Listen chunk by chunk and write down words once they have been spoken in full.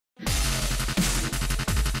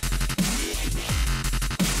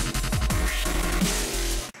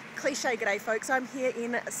Cliche G'day folks, I'm here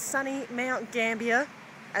in sunny Mount Gambier,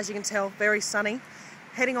 as you can tell, very sunny,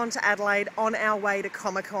 heading on to Adelaide on our way to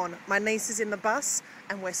Comic-Con. My niece is in the bus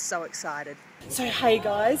and we're so excited. So hey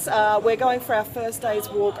guys, we're going for our first day's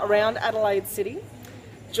walk around Adelaide City.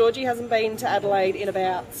 Georgie hasn't been to Adelaide in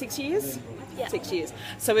about 6 years? Yeah. 6 years.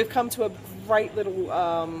 So we've come to a great little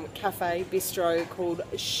cafe, bistro called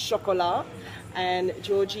Chocolat, and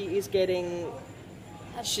Georgie is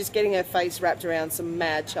she's getting her face wrapped around some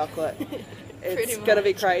mad chocolate. It's going to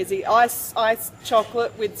be crazy. Ice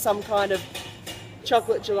chocolate with some kind of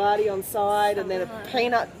chocolate gelati on side, and then a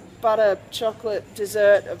peanut butter chocolate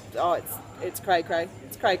dessert. It's cray-cray.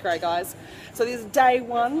 It's cray-cray, guys. So this is day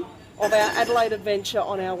one of our Adelaide adventure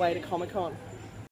on our way to Comic-Con.